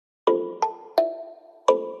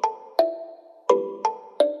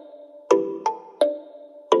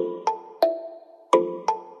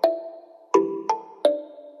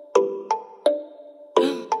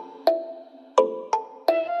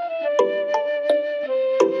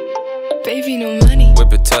Baby, no money.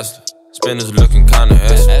 Whip it Tesla, spinners looking kinda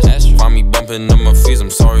extra. Find me bumping on my fees, I'm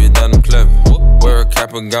sorry that I'm clever. Wear a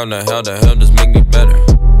cap and gown, the hell does make me better.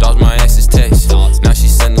 Dodge my ex's text, now she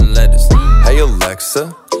sending letters. Hey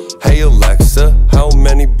Alexa, how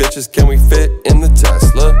many bitches can we fit in the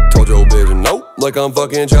Tesla? Told your bitch nope, like I'm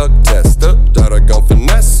fucking Chuck Testa. Daughter gon'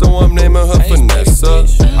 finesse, so I'm naming her Vanessa.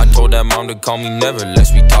 I told that mom to call me never,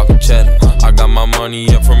 let's be talking cheddar. I got my money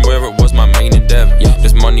up from where it was my main endeavor.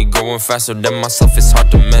 This money growing faster than myself, it's hard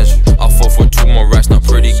to measure. I'll fall for 2 more racks, not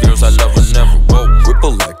pretty girls, I love her never. Whoa. Whip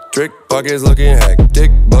electric, pockets looking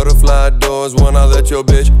hectic. Butterfly doors when I let your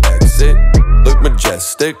bitch exit. Look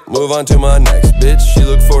majestic, move on to my next bitch. She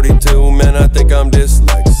look 42, man, I think I'm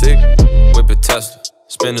dyslexic. Whip it Tesla,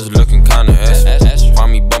 spinners looking kinda extra.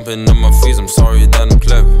 Find me bumping on my fees, I'm sorry that I'm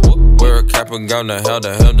clever. Wear a cap and gown, the hell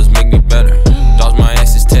does make me better. Dodge my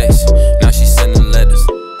ex's text, now she sending letters.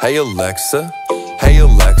 Hey Alexa,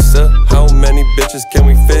 how many bitches can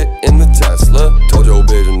we fit in the Tesla? Told your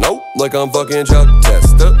bitch nope, like I'm fucking Chuck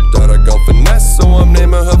Testa. Daughter gon' finesse, so I'm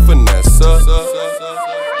naming her Vanessa.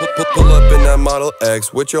 Pull up in that Model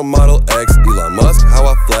X with your Model X. Elon Musk, how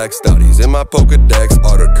I flex. Stouties in my Pokedex.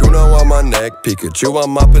 Articuno on my neck, Pikachu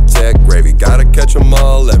on my Patek. Gravy, gotta catch 'em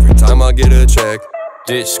all every time I get a check.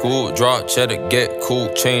 Ditch school, draw cheddar, get cool,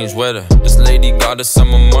 change weather. This lady got a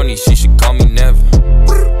sum of money, she should call me never.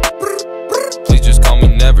 Please just call me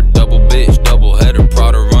never. Double bitch, double header,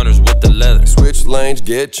 Prada runners with the leather. Switch lanes,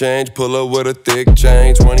 get change, pull up with a thick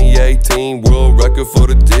chain. 2018 world record for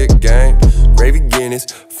the dick game. Gravy Guinness,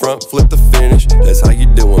 front flip the finish. That's how you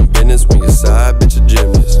doing business when your side bitch a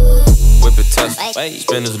gymnast. Whip it Tesla,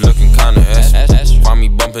 spinners looking kinda extra. Find me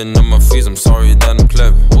bumping on my fees, I'm sorry that I'm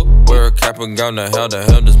clever. Wear a cap and gown, the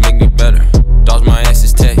hell does make me better. Dodge my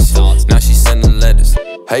ex's text, now she sending letters.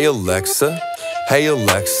 Hey Alexa,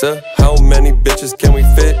 how many bitches can we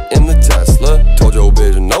fit in the Tesla? Told your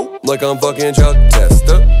bitch nope, like I'm fucking Chuck Testa.